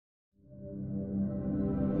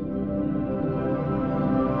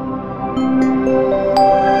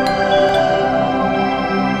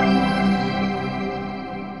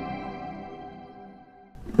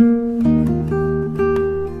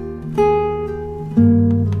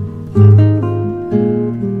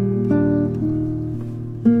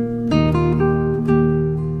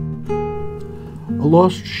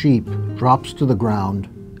lost sheep drops to the ground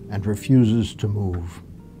and refuses to move.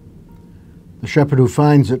 The shepherd who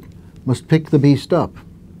finds it must pick the beast up.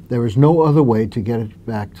 There is no other way to get it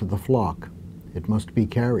back to the flock. It must be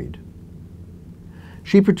carried.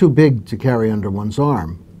 Sheep are too big to carry under one's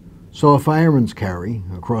arm, so a fireman's carry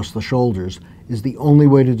across the shoulders is the only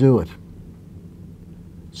way to do it.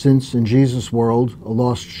 Since in Jesus' world a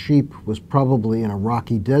lost sheep was probably in a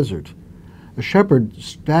rocky desert, a shepherd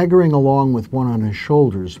staggering along with one on his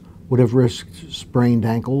shoulders would have risked sprained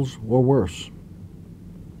ankles or worse.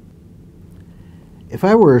 If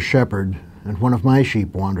I were a shepherd and one of my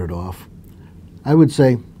sheep wandered off, I would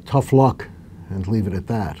say, "Tough luck," and leave it at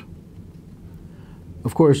that.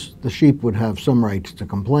 Of course, the sheep would have some right to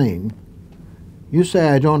complain. "You say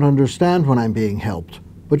I don't understand when I'm being helped,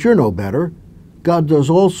 but you're no better. God does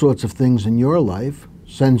all sorts of things in your life,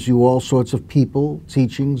 sends you all sorts of people,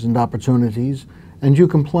 teachings, and opportunities, and you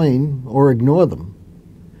complain or ignore them.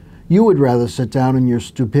 You would rather sit down in your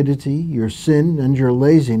stupidity, your sin, and your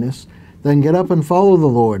laziness than get up and follow the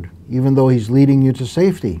Lord, even though He's leading you to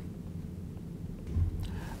safety."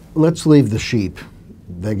 Let's leave the sheep.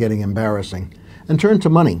 They're getting embarrassing. And turn to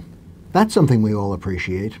money. That's something we all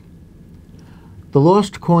appreciate. The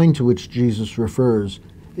lost coin to which Jesus refers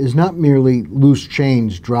is not merely loose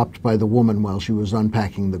change dropped by the woman while she was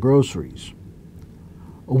unpacking the groceries.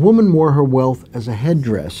 A woman wore her wealth as a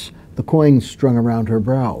headdress, the coins strung around her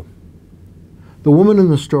brow. The woman in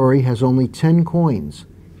the story has only 10 coins,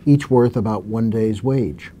 each worth about one day's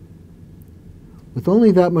wage. With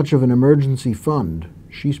only that much of an emergency fund,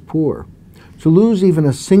 she's poor. To lose even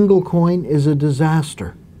a single coin is a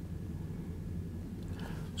disaster.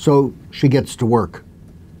 So she gets to work.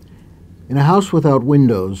 In a house without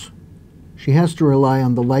windows, she has to rely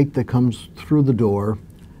on the light that comes through the door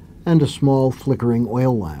and a small flickering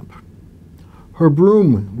oil lamp. Her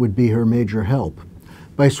broom would be her major help.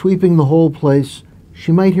 By sweeping the whole place,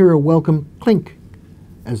 she might hear a welcome clink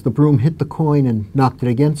as the broom hit the coin and knocked it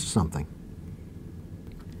against something.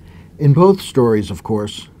 In both stories, of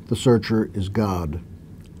course, the searcher is God.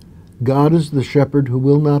 God is the shepherd who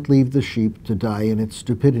will not leave the sheep to die in its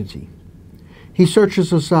stupidity. He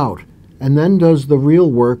searches us out and then does the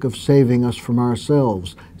real work of saving us from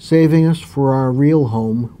ourselves, saving us for our real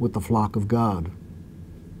home with the flock of God.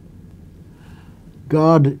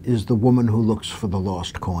 God is the woman who looks for the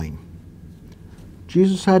lost coin.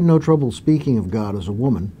 Jesus had no trouble speaking of God as a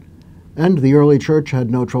woman, and the early church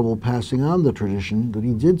had no trouble passing on the tradition that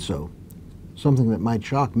He did so, something that might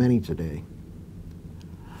shock many today.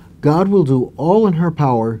 God will do all in her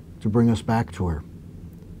power to bring us back to her.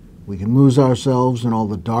 We can lose ourselves in all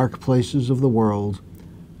the dark places of the world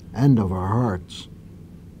and of our hearts,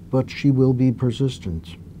 but she will be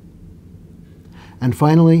persistent. And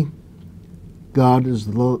finally, God is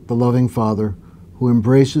the loving Father who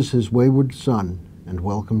embraces His wayward Son and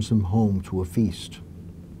welcomes him home to a feast.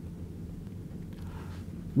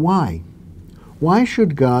 Why? Why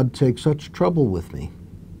should God take such trouble with me?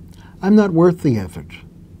 I'm not worth the effort.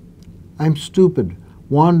 I'm stupid,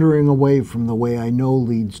 wandering away from the way I know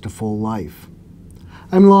leads to full life.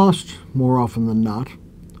 I'm lost more often than not,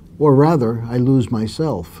 or rather, I lose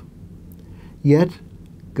myself. Yet,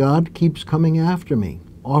 God keeps coming after me,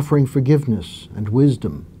 offering forgiveness and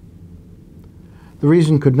wisdom. The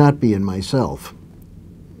reason could not be in myself.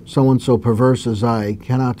 Someone so perverse as I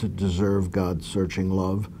cannot deserve God's searching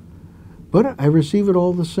love, but I receive it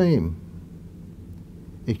all the same.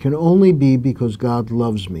 It can only be because God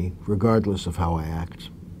loves me, regardless of how I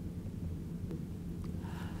act.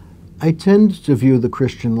 I tend to view the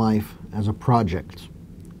Christian life as a project,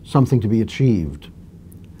 something to be achieved.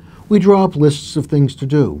 We draw up lists of things to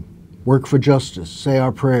do, work for justice, say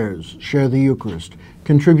our prayers, share the Eucharist,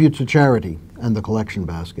 contribute to charity and the collection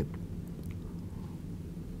basket.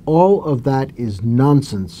 All of that is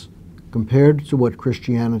nonsense compared to what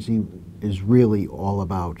Christianity is really all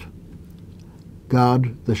about.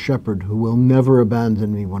 God, the shepherd, who will never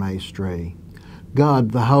abandon me when I stray.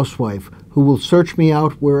 God, the housewife, who will search me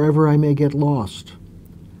out wherever I may get lost.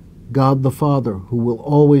 God, the Father, who will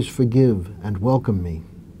always forgive and welcome me.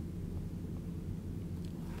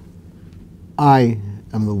 I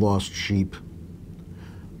am the lost sheep,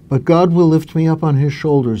 but God will lift me up on His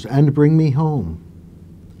shoulders and bring me home.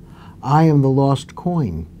 I am the lost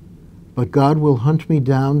coin, but God will hunt me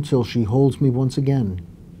down till she holds me once again.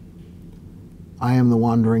 I am the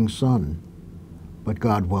wandering son, but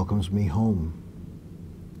God welcomes me home.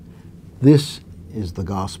 This is the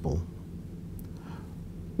gospel.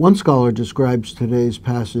 One scholar describes today's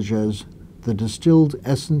passage as the distilled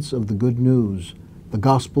essence of the good news, the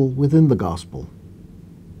gospel within the gospel.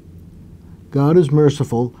 God is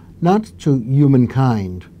merciful not to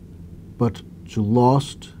humankind, but to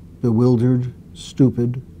lost, bewildered,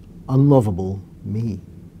 stupid, unlovable me.